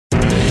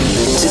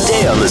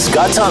today on The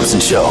Scott Thompson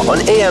Show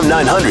on AM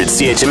 900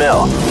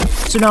 CHML.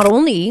 So not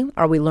only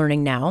are we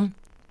learning now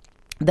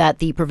that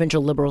the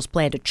provincial Liberals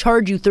plan to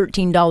charge you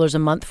 $13 a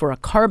month for a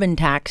carbon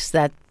tax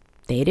that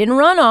they didn't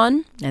run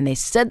on and they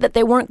said that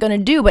they weren't going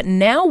to do, but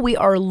now we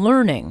are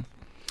learning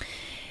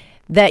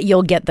that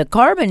you'll get the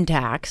carbon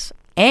tax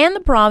and the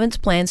province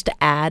plans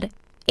to add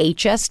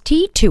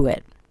HST to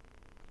it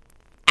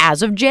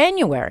as of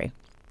January.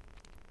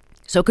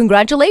 So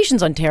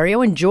congratulations,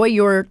 Ontario. Enjoy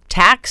your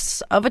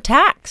tax of a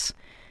tax.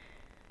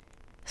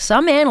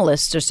 Some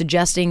analysts are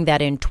suggesting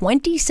that in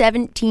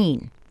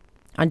 2017,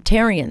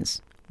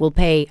 Ontarians will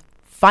pay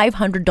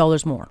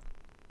 $500 more.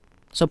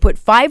 So put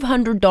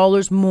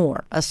 $500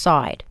 more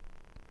aside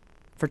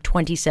for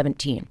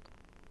 2017.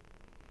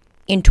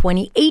 In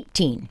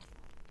 2018,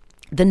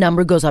 the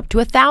number goes up to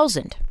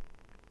 $1,000.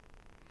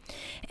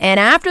 And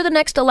after the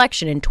next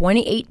election in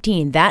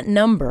 2018, that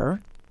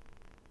number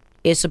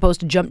is supposed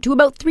to jump to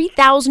about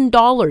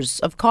 $3,000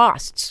 of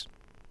costs.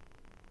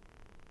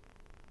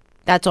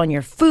 That's on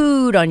your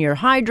food, on your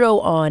hydro,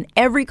 on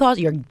every cost,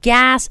 your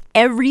gas,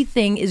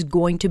 everything is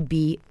going to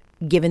be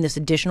given this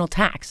additional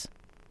tax.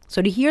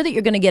 So to hear that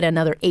you're going to get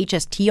another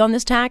HST on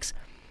this tax,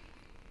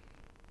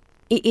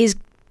 it is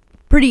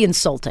pretty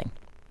insulting.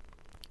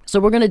 So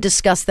we're going to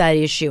discuss that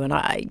issue,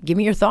 and give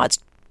me your thoughts.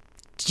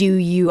 Are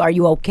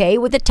you okay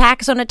with a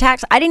tax on a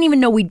tax? I didn't even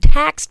know we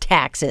taxed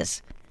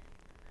taxes.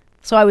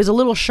 So I was a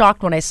little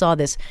shocked when I saw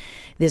this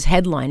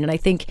headline, and I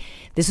think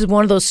this is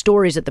one of those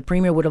stories that the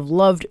Premier would have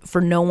loved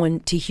for no one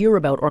to hear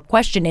about or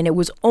question, and it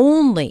was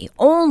only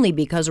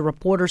because a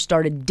reporter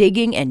started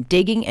digging and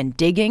digging and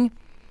digging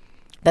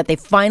that they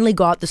finally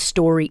got the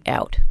story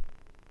out.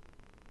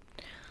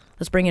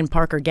 Let's bring in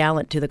Parker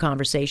Gallant to the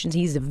conversations.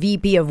 He's the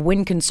VP of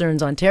Wind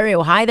Concerns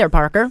Ontario. Hi there,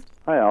 Parker.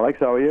 Hi, Alex.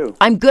 How are you?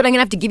 I'm good. I'm going to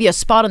have to give you a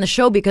spot on the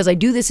show because I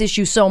do this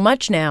issue so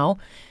much now.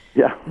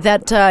 Yeah.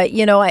 That,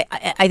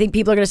 I think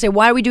people are going to say,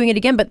 why are we doing it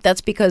again? But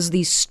that's because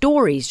these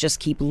stories just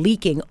keep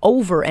leaking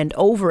over and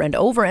over and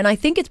over. And I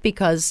think it's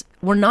because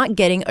we're not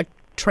getting a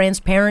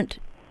transparent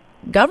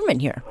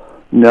government here.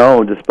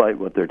 No, despite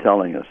what they're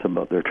telling us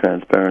about their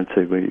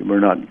transparency, we're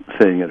not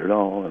seeing it at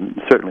all.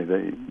 And certainly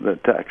the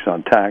tax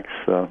on tax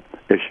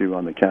issue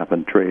on the cap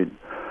and trade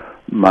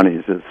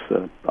monies is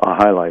a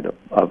highlight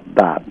of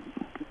that.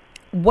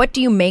 What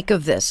do you make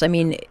of this? I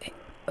mean...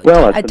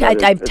 Well,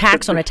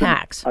 tax on a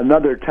tax.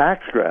 Another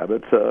tax grab.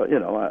 It's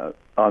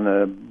on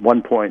the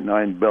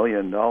 $1.9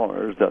 billion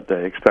that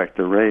they expect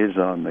to raise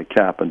on the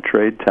cap and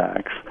trade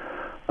tax.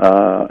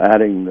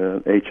 Adding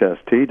the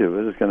HST to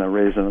it is going to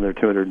raise another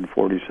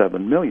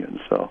 $247 million.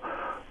 So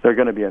they're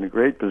going to be in a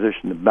great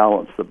position to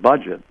balance the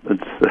budget.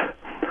 It's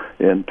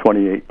in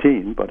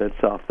 2018, but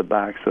it's off the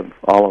backs of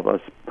all of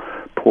us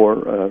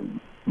poor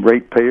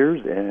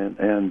ratepayers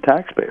and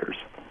taxpayers.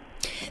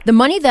 The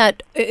money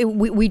that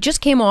we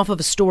just came off of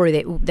a story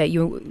that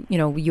you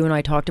and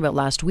I talked about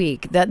last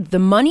week, that the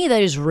money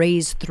that is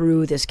raised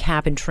through this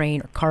cap and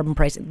trade or carbon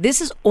pricing,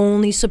 this is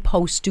only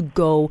supposed to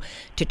go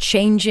to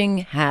changing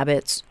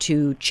habits,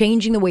 to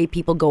changing the way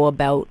people go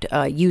about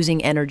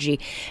using energy.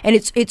 And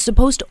it's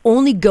supposed to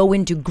only go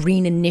into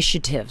green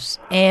initiatives.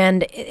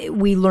 And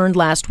we learned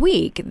last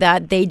week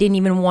that they didn't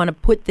even want to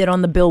put that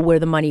on the bill where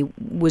the money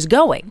was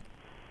going.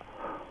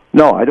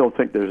 No, I don't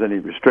think there's any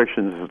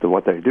restrictions as to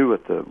what they do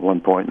with the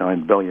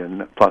 $1.9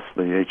 billion plus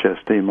the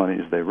HST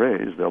monies they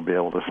raise. They'll be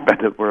able to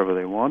spend it wherever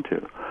they want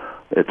to.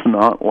 It's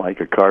not like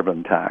a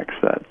carbon tax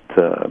that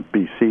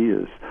BC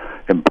has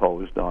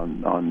imposed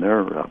on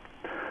their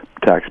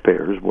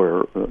taxpayers,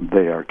 where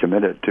they are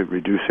committed to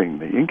reducing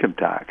the income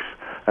tax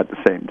at the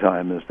same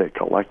time as they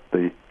collect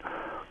the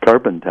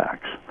carbon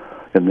tax.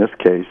 In this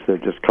case, they're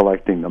just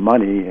collecting the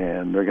money,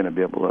 and they're going to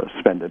be able to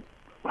spend it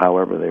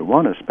however they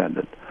want to spend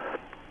it.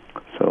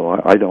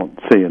 So I don't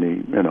see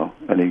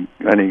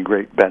any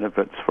great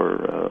benefits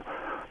for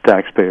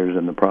taxpayers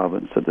in the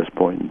province at this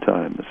point in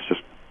time. It's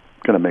just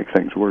going to make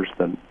things worse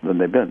than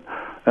they've been.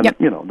 And yep.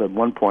 The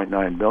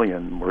 $1.9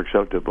 billion works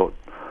out to about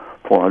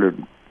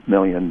 $400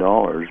 million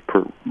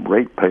per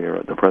ratepayer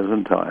at the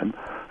present time,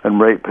 and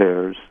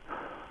ratepayers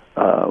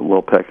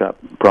will pick up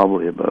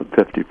probably about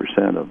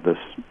 50% of this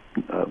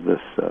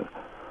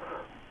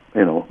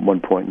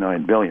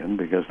 $1.9 billion,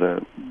 because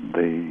they're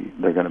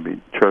going to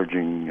be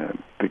charging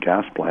the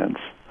gas plants,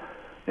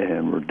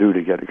 and we're due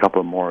to get a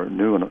couple more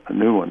new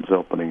ones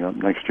opening up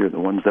next year. The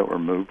ones that were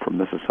moved from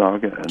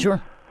Mississauga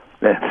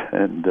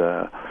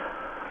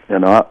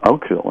and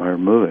Oakville are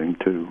moving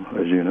to,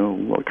 as you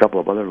know, a couple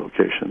of other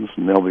locations,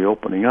 and they'll be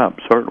opening up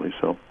shortly.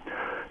 So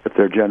if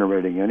they're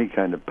generating any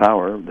kind of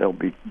power, we'll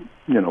be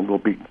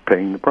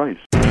paying the price.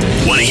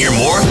 Want to hear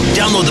more?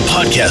 Download the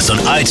podcast on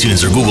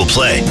iTunes or Google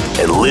Play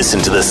and listen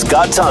to The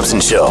Scott Thompson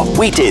Show,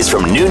 weekdays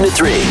from noon to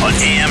 3 on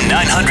AM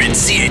 900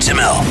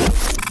 CHML.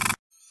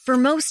 For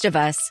most of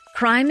us,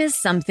 crime is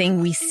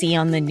something we see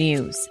on the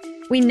news.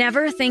 We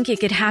never think it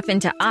could happen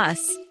to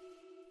us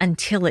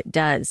until it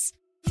does.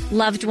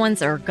 Loved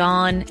ones are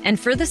gone, and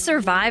for the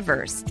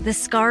survivors, the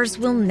scars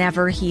will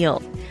never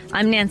heal.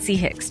 I'm Nancy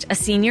Hixt, a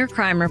senior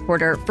crime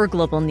reporter for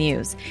Global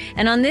News.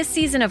 And on this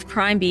season of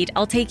Crime Beat,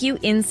 I'll take you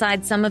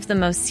inside some of the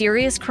most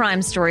serious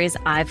crime stories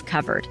I've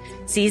covered.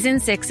 Season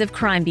 6 of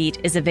Crime Beat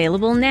is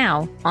available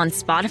now on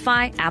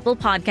Spotify, Apple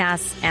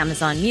Podcasts,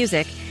 Amazon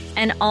Music,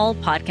 and all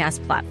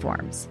podcast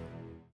platforms.